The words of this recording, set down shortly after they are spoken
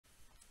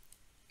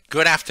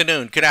Good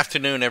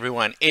afternoon,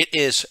 everyone. It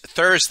is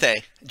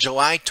Thursday,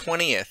 July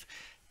 20th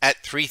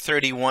at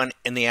 3:31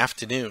 in the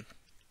afternoon.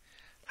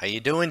 How you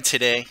doing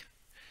today?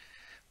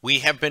 We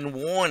have been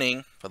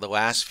warning for the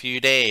last few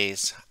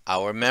days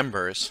our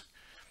members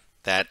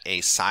that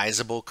a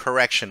sizable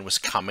correction was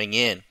coming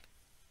in.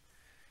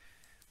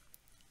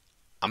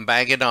 I'm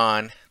bagging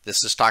on.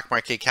 This is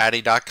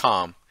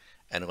StockMarketCaddy.com,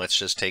 and let's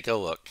just take a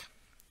look.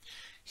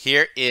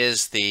 Here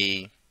is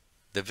the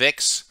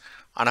VIX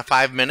on a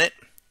 5-minute.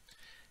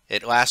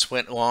 It last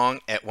went long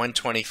at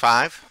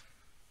 125.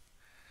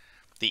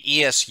 The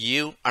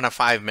ESU on a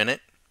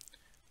 5-minute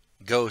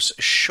goes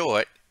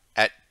short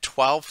at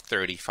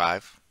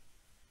 1235,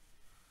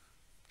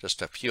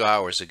 just a few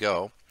hours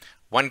ago.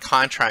 One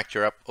contract,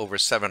 you're up over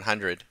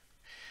 700.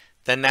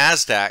 The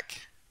NASDAQ,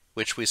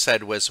 which we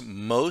said was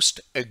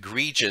most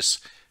egregious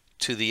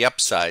to the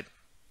upside,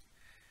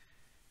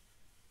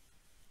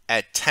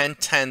 at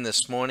 10:10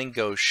 this morning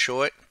goes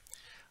short.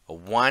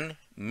 One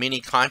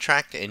mini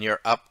contract and you're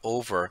up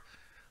over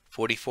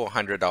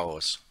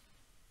 $4,400.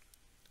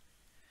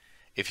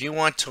 If you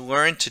want to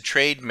learn to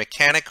trade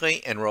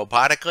mechanically and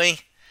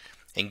robotically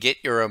and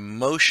get your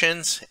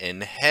emotions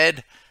and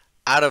head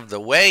out of the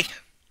way,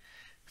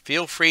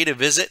 feel free to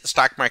visit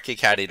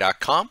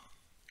StockMarketCaddy.com.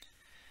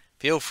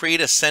 Feel free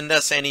to send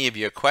us any of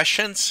your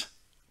questions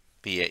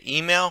via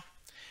email.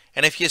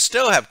 And if you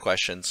still have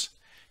questions,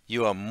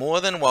 you are more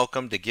than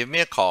welcome to give me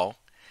a call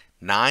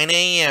 9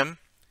 a.m.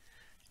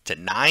 to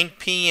 9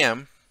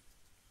 p.m.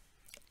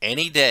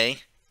 any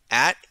day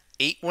at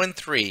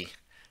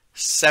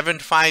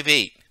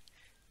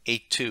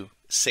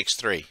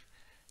 813-758-8263.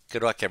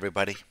 Good luck,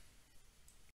 everybody.